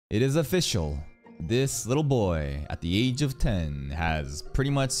It is official. This little boy, at the age of 10, has pretty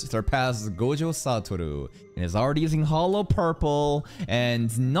much surpassed Gojo Satoru and is already using Hollow Purple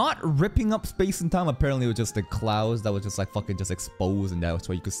and not ripping up space and time. Apparently, it was just the clouds that was just like fucking just exposed, and that's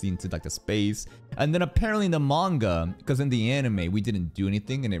why you could see into like the space. And then apparently in the manga, because in the anime we didn't do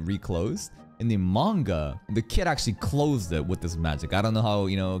anything and it reclosed. In the manga, the kid actually closed it with this magic. I don't know how,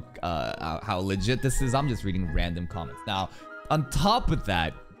 you know, how legit this is. I'm just reading random comments. Now, on top of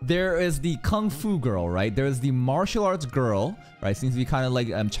that, there is the Kung Fu girl, right? There's the martial arts girl, right? Seems to be kind of like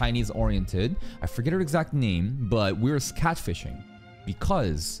Chinese oriented. I forget her exact name, but we're catfishing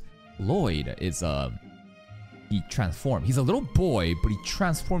because Lloyd is he transformed. He's a little boy, but he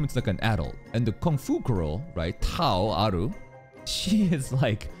transformed into like an adult. And the Kung Fu girl, right? Too Aru, she is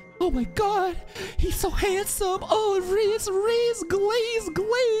like, oh my god, he's so handsome. Oh,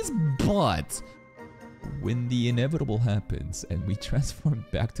 glaze. But when the inevitable happens and we transform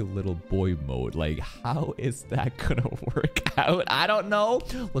back to little boy mode, like, how is that gonna work out? I don't know.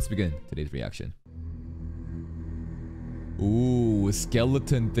 Let's begin today's reaction. Ooh,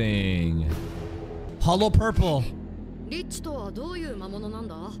 skeleton thing. Hollow Purple.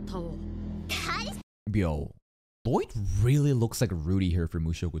 Yo, Lloyd really looks like Rudy here for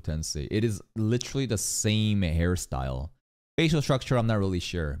Mushoku Tensei. It is literally the same hairstyle. Facial structure, I'm not really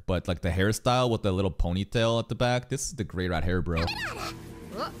sure, but like the hairstyle with the little ponytail at the back, this is the gray rat hair, bro.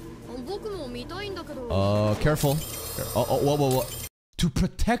 Careful. Whoa. To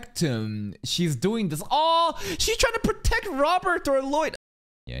protect him, she's doing this. Oh, she's trying to protect Robert or Lloyd.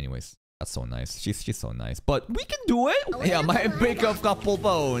 Yeah, anyways, that's so nice. She's so nice, but we can do it. Yeah, might break a couple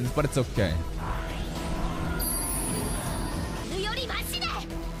bones, but it's okay.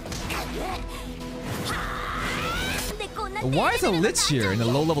 Why is a Lich here in a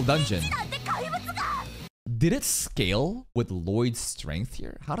low-level dungeon? Did it scale with Lloyd's strength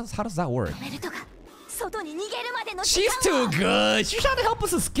here? How does that work? She's too good. She's trying to help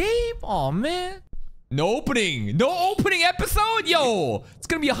us escape. Oh man. No opening episode. Yo, it's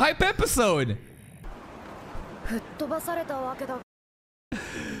gonna be a hype episode.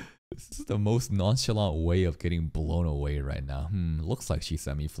 This is the most nonchalant way of getting blown away right now. Looks like she's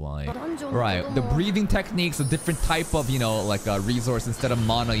semi-flying. Right, the breathing technique's a different type of, you know, like a resource. Instead of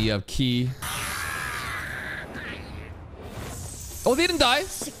mana, you have ki. Oh, they didn't die.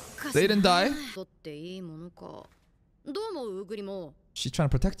 They didn't die. She's trying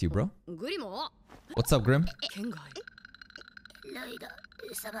to protect you, bro. What's up, Grim?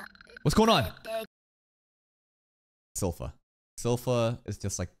 What's going on? Silpha is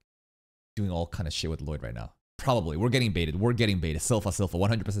just like doing all kind of shit with Lloyd right now. Probably. We're getting baited. Silpha.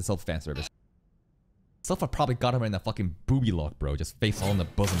 100% Silpha fan service. Silpha probably got him in that fucking booby lock, bro. Just face all in the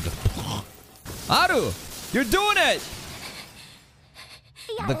bosom. Just... Aru! You're doing it!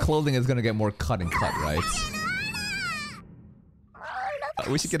 The clothing is gonna get more cut, right?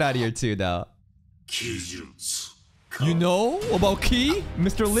 We should get out of here too now. You know about Ki,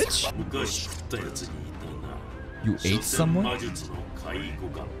 Mr. Lich? You ate someone?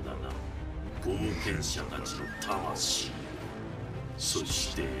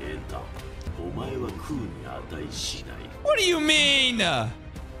 What do you mean?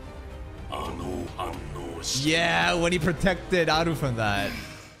 Yeah, when he protected Aru from that.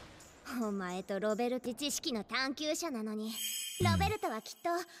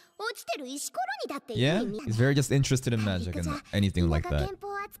 Yeah, he's very just interested in magic and anything like that.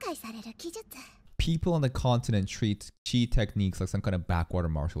 People on the continent treat chi techniques like some kind of backwater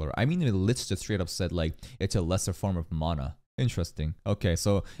martial art. I mean, the Lich just straight up said like it's a lesser form of mana. Interesting. Okay,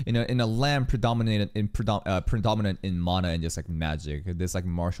 so in a land predominant in mana and just like magic, this like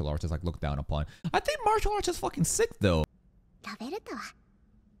martial arts is like looked down upon. I think martial arts is fucking sick though.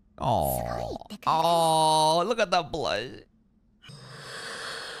 Oh, look at that blood.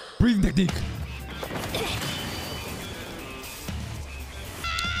 Breathing technique.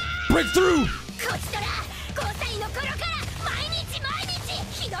 Breakthrough.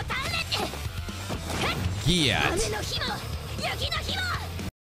 Yeah.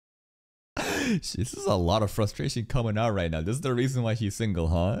 This is a lot of frustration coming out right now. This is the reason why she's single,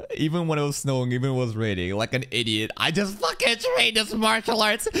 huh? Even when it was snowing, even when it was raining, like an idiot. I just fucking trained this martial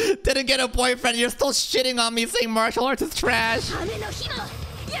arts. Didn't get a boyfriend. You're still shitting on me saying martial arts is trash.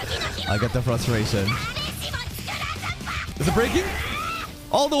 I get the frustration. Is it breaking?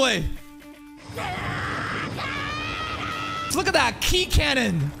 All the way. Look at that key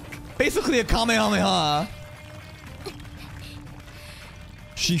cannon. Basically a Kamehameha.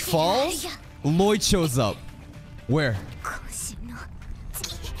 She falls. Lloyd shows up. Where?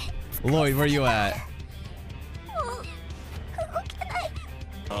 Lloyd, where you at?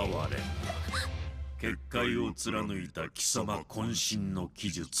 結界を貫いた貴様渾身の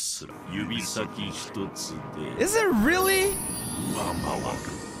技術すら指先一つで Is it really?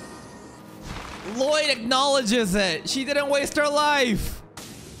 Lloyd acknowledges it. She didn't waste her life.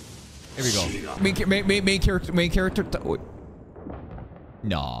 Here we go. Main character. Wait.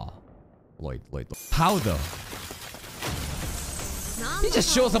 Nah. Lloyd. How though? He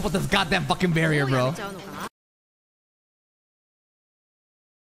just shows up with this goddamn fucking barrier, bro.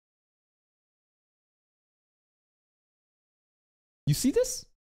 You see this?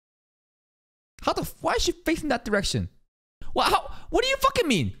 Why is she facing that direction? What do you fucking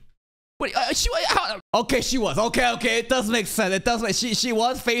mean? Wait, okay, she was. Okay, it does make sense. It does make, she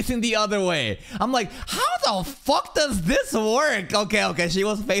was facing the other way. I'm like, how the fuck does this work? Okay, she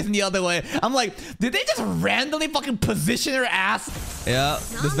was facing the other way. I'm like, did they just randomly fucking position her ass? Yeah,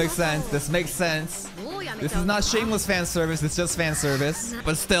 this makes sense. This is not shameless fan service, it's just fan service.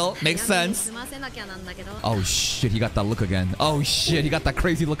 But still, makes sense. Oh shit, he got that look again. Oh shit, he got that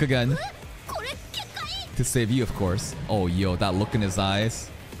crazy look again. To save you, of course. Oh, yo, that look in his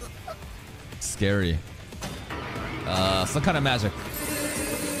eyes. Scary. Some kind of magic.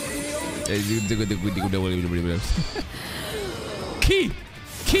 Key!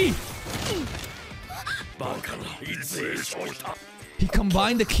 He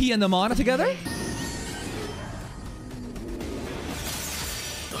combined the key and the mana together?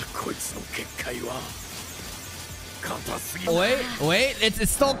 Wait,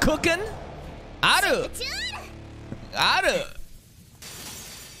 it's still cooking? Aru!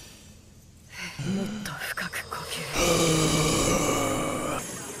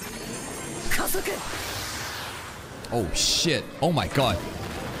 Oh shit. Oh my god.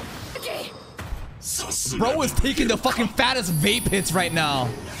 Bro is taking the fucking fattest vape hits right now.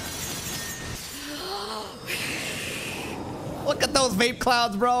 Look at those vape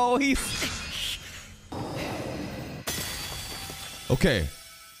clouds, bro. Okay.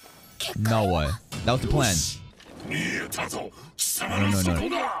 Now what? That was the plan. No.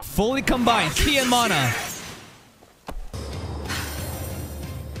 Fully combined, ki and mana.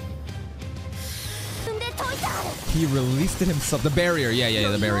 He released it himself. The barrier. Yeah,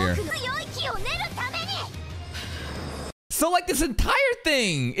 the barrier. So like this entire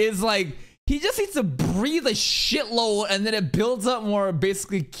thing is like he just needs to breathe a shitload and then it builds up more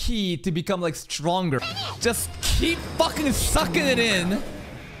basically ki to become like stronger. Just keep fucking sucking it in.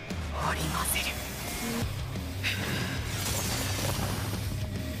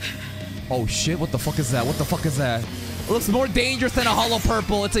 Oh shit, what the fuck is that? It looks more dangerous than a hollow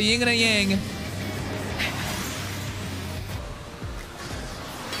purple. It's a yin and a yang.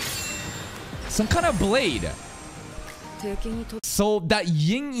 Some kind of blade. So that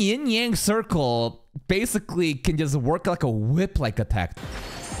yin yang circle basically can just work like a whip-like attack.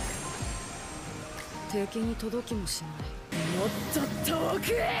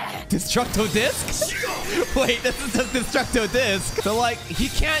 Destructo disc? Wait, this is just Destructo disc. So like, he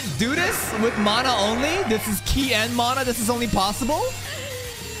can't do this with mana only? This is ki and mana? This is only possible?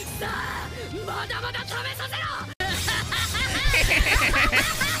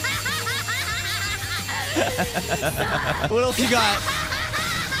 What else you got?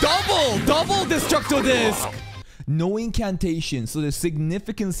 Double Destructo disc. No incantation. So the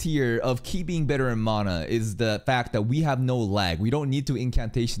significance here of ki being better in mana is the fact that we have no lag. We don't need to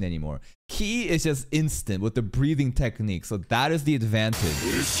incantation anymore. Ki is just instant with the breathing technique. So that is the advantage.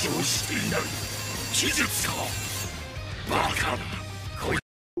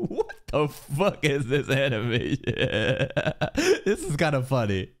 What the fuck is this animation? This is kind of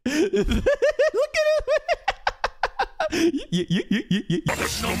funny. Look at it.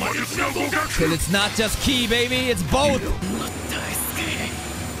 Cause it's not just ki, baby, it's both.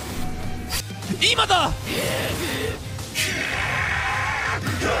 Imada!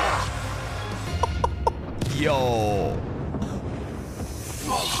 Yo.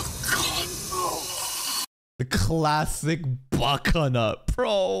 The classic Bakana.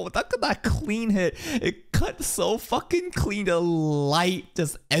 Bro, look at that clean hit. It cut so fucking clean, the light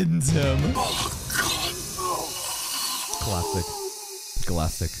just ends him.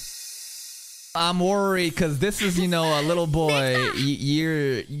 Classic. I'm worried because this is, you know, a little boy.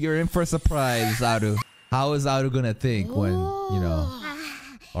 You're in for a surprise, Aru. How is Aru gonna think when, you know,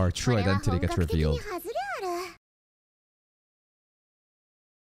 our true identity gets revealed?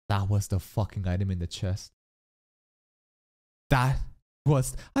 That was the fucking item in the chest. That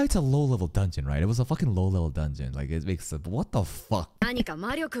was... it's a low-level dungeon, right? It was a fucking low-level dungeon. Like, it makes sense. What the fuck?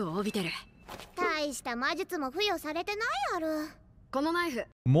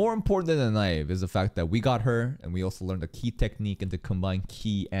 More important than the knife is the fact that we got her, and we also learned the key technique and to combine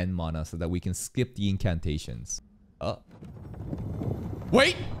ki and mana so that we can skip the incantations.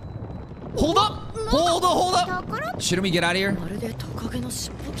 Wait! Hold up! Hold up! Hold up! Shouldn't we get out of here?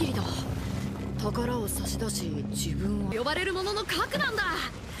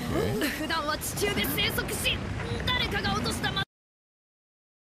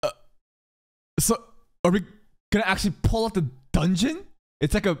 So, are we gonna actually pull out the dungeon?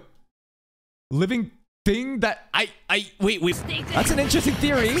 It's like a living thing that wait. That's an interesting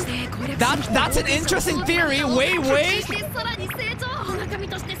theory. That's an interesting theory. Wait.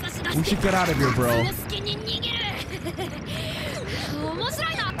 We should get out of here, bro.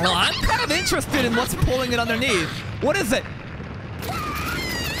 Well, I'm kind of interested in what's pulling it underneath. What is it?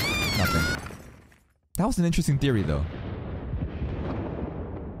 Nothing. That was an interesting theory, though.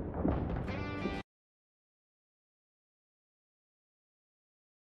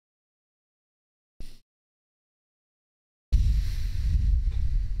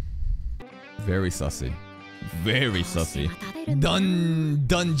 Very sussy. Very sussy. Dun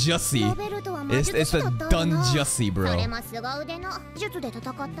Jussy. It's a Dun Jussy, bro.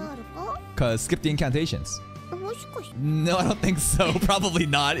 Cause skip the incantations. No, I don't think so. Probably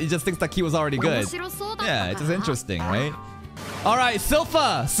not. It just thinks that key was already good. Yeah, it's just interesting, right? Alright,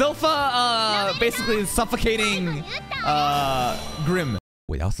 Silpha! Silpha, basically suffocating, Grim.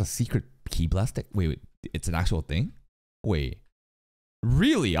 Wait, that was a secret key blast? Wait, it's an actual thing? Wait.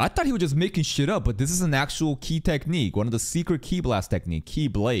 Really? I thought he was just making shit up, but this is an actual key technique. One of the secret key blast technique, key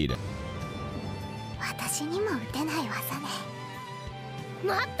blade.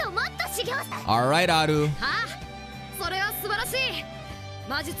 Alright, Aru.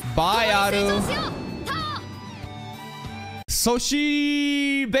 Bye, Aru. So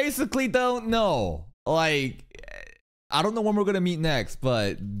she basically don't know. Like, I don't know when we're gonna meet next,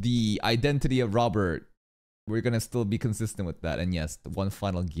 but the identity of Robert, we're gonna still be consistent with that. And yes, the one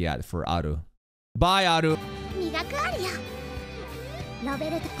final gyat for Aru. Bye, Aru. I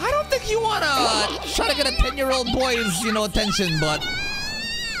don't think you wanna try to get a 10-year-old boy's, attention, but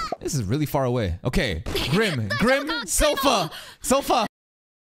this is really far away. Okay, Grim, Silpha.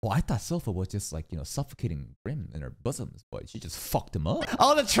 Oh, I thought Silpha was just like, suffocating Grim in her bosoms, but she just fucked him up.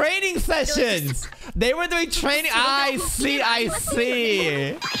 Oh, the training sessions! They were doing training. I see.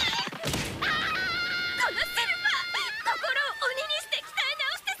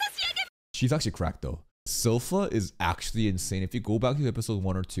 She's actually cracked though. Silpha is actually insane. If you go back to episode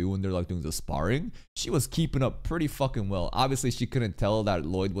 1 or 2 when they're like doing the sparring, she was keeping up pretty fucking well. Obviously, she couldn't tell that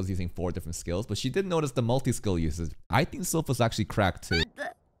Lloyd was using 4 different skills, but she did notice the multi-skill usage. I think Silpha's actually cracked too.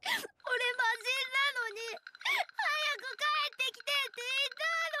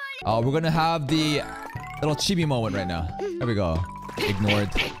 Oh, we're gonna have the little chibi moment right now. There we go. Ignored.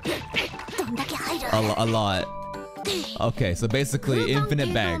 A lot. Okay, so basically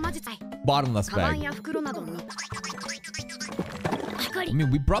infinite bag. Bottomless bag. I mean,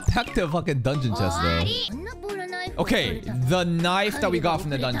 we brought back the fucking dungeon chest though. Okay, the knife that we got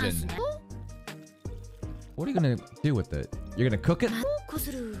from the dungeon. What are you gonna do with it? You're gonna cook it?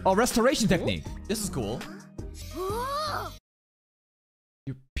 Oh, restoration technique. This is cool.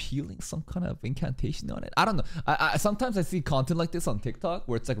 You're peeling some kind of incantation on it. I don't know. Sometimes I see content like this on TikTok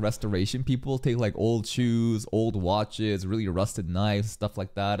where it's like restoration. People take like old shoes, old watches, really rusted knives, stuff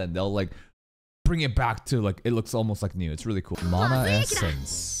like that, and they'll like bring it back to like it looks almost like new. It's really cool. Mana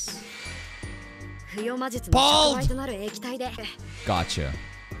essence. Bald! Gotcha.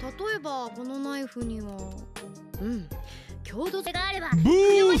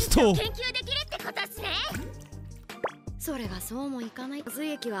 Boost!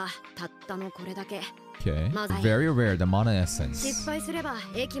 Okay, very rare, the mana essence.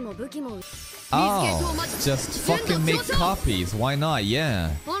 Oh, just fucking make copies. Why not?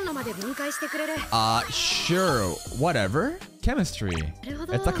 Yeah. Sure. Whatever. Chemistry.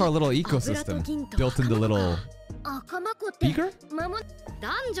 It's like our little ecosystem built in the little beaker?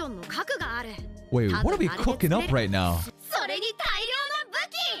 Wait, what are we cooking up right now?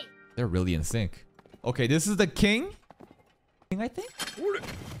 They're really in sync. Okay, this is the king? I think? What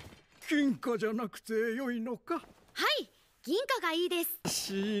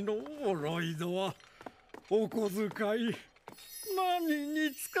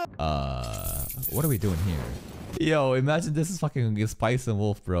are we doing here? Yo, imagine this is fucking Spice and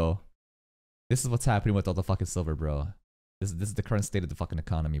Wolf, bro. This is what's happening with all the fucking silver, bro. This is the current state of the fucking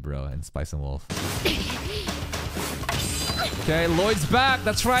economy, bro, and Spice and Wolf. Okay, Lloyd's back.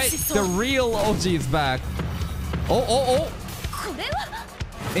 That's right. The real OG is back. Oh.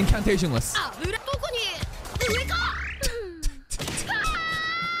 Incantationless.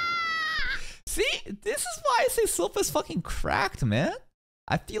 this is why I say Silpha's fucking cracked, man.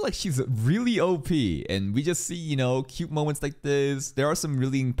 I feel like she's really OP, and we just see, you know, cute moments like this. There are some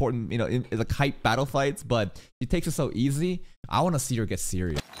really important, you know, like hype battle fights, but she takes it so easy. I want to see her get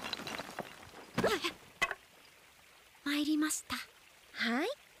serious. 参りました。はい。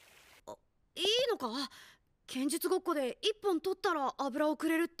いいのか？剣術ごっこで一本取ったら油をく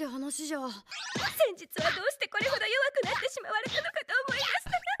れるって話じゃ。先日はどうしてこれほど弱くなってしまわれたのかと思いまし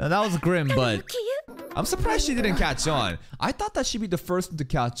た。That was grim, but I'm surprised she didn't catch on. I thought that she'd be the first one to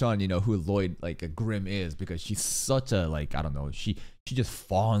catch on, you know, who Lloyd, like, a Grim is, because she's such a, like, I don't know, she just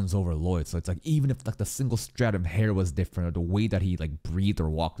fawns over Lloyd. So it's like, even if like the single strand of hair was different, or the way that he like breathed or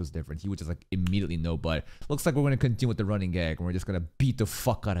walked was different, he would just like immediately know. But looks like we're gonna continue with the running gag, and we're just gonna beat the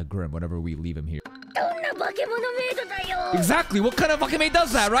fuck out of Grim whenever we leave him here. Exactly, what kind of fucking maid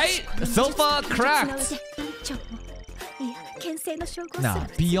does that, right? Silpha cracked. Nah,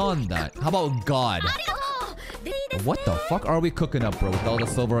 beyond that, how about God? What the fuck are we cooking up, bro, with all the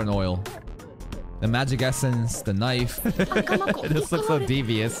silver and oil? The magic essence, the knife. This looks so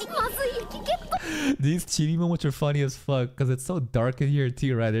devious. These chibi moments are funny as fuck because it's so dark in here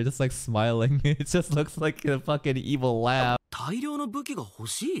too, right? They're just like smiling. It just looks like a fucking evil laugh.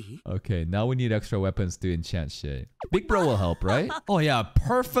 Okay, now we need extra weapons to enchant shit. Big bro will help, right? Oh yeah,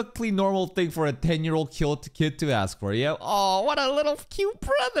 perfectly normal thing for a 10-year-old kid to ask for, yeah? Oh, what a little cute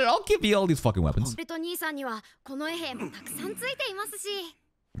brother. I'll give you all these fucking weapons.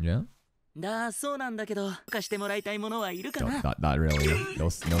 Yeah? Not really. No,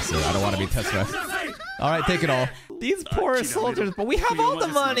 sir. I don't want to be test ref. Alright, take it all. These poor soldiers, but we have all the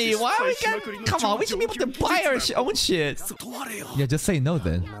money. Why are we getting... Come on, we should be able to buy our own shit. Yeah, just say no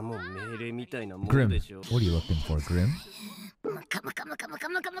then. Grim, what are you looking for, Grim?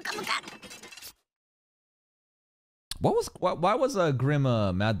 Why was Grim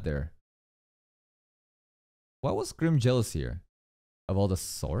mad there? Why was Grim jealous here? Of all the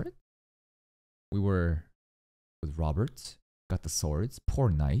sword? We were with Robert, got the swords, poor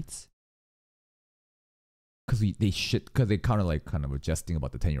knights. Cause they kind of were jesting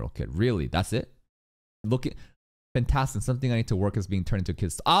about the 10-year-old kid. Really, that's it? Look at fantastic. Something I need to work is being turned into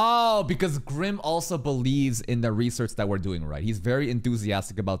kids. Oh, because Grim also believes in the research that we're doing, right? He's very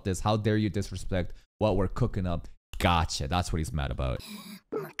enthusiastic about this. How dare you disrespect what we're cooking up? Gotcha. That's what he's mad about.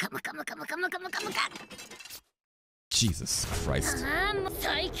 Jesus Christ.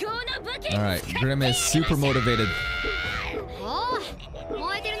 Alright, Grim is super motivated.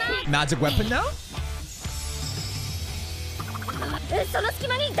 Magic weapon now?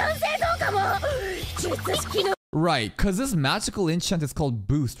 Right, because this magical enchant is called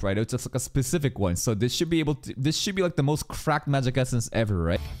Boost, right? It's just like a specific one. So this should be like the most cracked magic essence ever,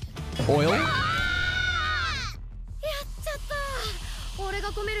 right? Oil?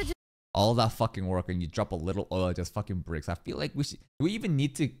 All that fucking work and you drop a little oil, it just fucking breaks. I feel like do we even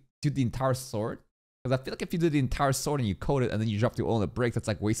need to do the entire sword? Because I feel like if you do the entire sword and you coat it and then you drop the oil and it breaks, that's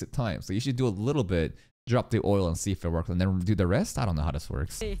like wasted time. So you should do a little bit, drop the oil and see if it works, and then do the rest. I don't know how this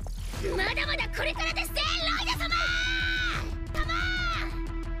works.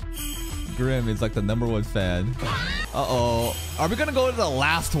 Grim is like the #1 fan. Uh-oh. Are we gonna go to the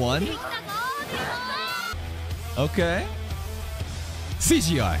last one? Okay.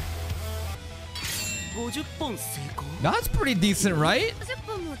 CGI. That's pretty decent, right?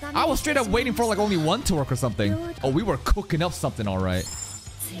 I was straight up waiting for like only one to work or something. Oh, we were cooking up something, all right.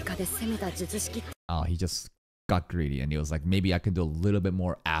 Oh, he just got greedy and he was like, maybe I can do a little bit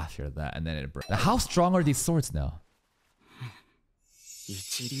more after that, and then it broke. Now, how strong are these swords now?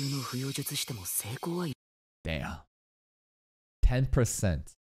 Damn.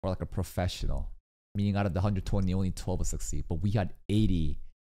 10% for like a professional. Meaning out of the 120, only 12 will succeed. But we had 80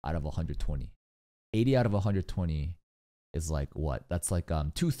 out of 120. 80 out of 120 is like what? That's like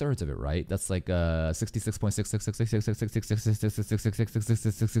 2/3 of it, right? That's like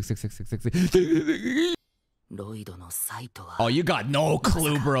 66.6666666666666666666666666666666666666666666666666666666666666666666666666666666666666666666666666666666666666666666666666666666666666666666666666666666666666666666666666666666666666666666666666666666666666666666666666666666666666666666666666666666666666666666666666666666666666666666666666666666666666666666666666666666666666' Oh, you got no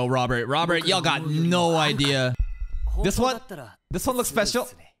clue, bro, Robert. Robert, y'all got no idea. This one looks special.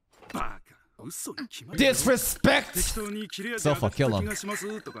 Disrespect! Silpha, kill him.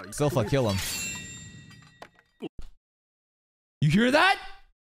 Silpha, kill him. You hear that?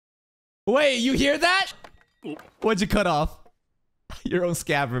 Wait, you hear that? What'd you cut off? Your own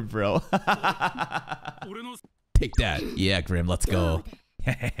scabbard, bro. Take that. Yeah, Grim, let's go.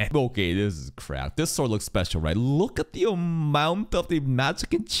 Okay, this is crap. This sword looks special, right? Look at the amount of the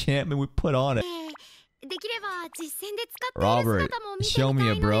magic enchantment we put on it. Robert, show me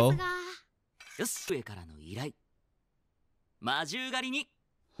it, bro.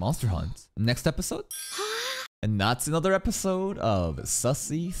 Monster Hunt. Next episode? And that's another episode of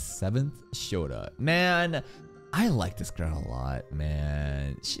Sussy 7th Shota. Man, I like this girl a lot,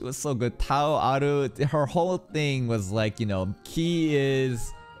 man. She was so good. Too Aru, her whole thing was like, you know, ki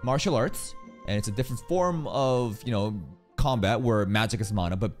is martial arts, and it's a different form of, you know, combat where magic is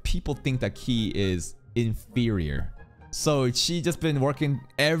mana, but people think that ki is inferior. So she just been working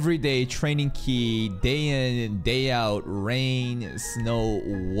every day, training ki, day in, day out, rain, snow,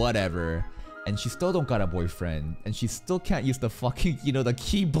 whatever. And she still don't got a boyfriend. And she still can't use the fucking, you know, the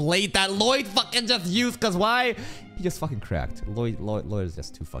key blade that Lloyd fucking just used. Cause why? He just fucking cracked. Lloyd is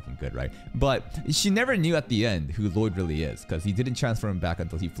just too fucking good, right? But she never knew at the end who Lloyd really is. Cause he didn't transfer him back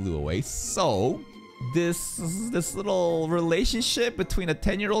until he flew away. So this little relationship between a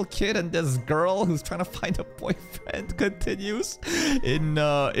 10-year-old kid and this girl who's trying to find a boyfriend continues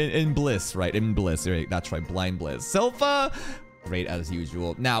in bliss, right? In bliss, right? That's right, blind bliss. Silpha, great as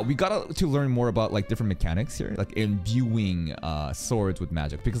usual. Now we got to learn more about like different mechanics here, like imbuing swords with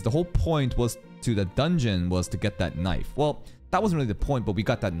magic, because the whole point was to the dungeon was to get that knife. Well, that wasn't really the point, but we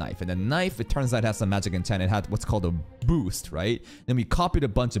got that knife, and the knife, it turns out, has some magic enchant. It had what's called a boost, right? Then we copied a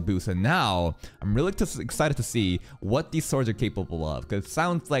bunch of boosts, and now I'm really excited to see what these swords are capable of, because it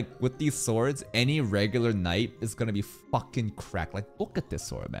sounds like with these swords, any regular knight is gonna be fucking cracked. Like, look at this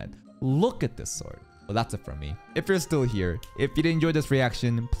sword, man. Look at this sword. Well, that's it from me. If you're still here, if you did enjoy this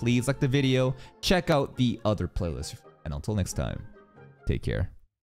reaction, please like the video, check out the other playlist, and until next time, take care.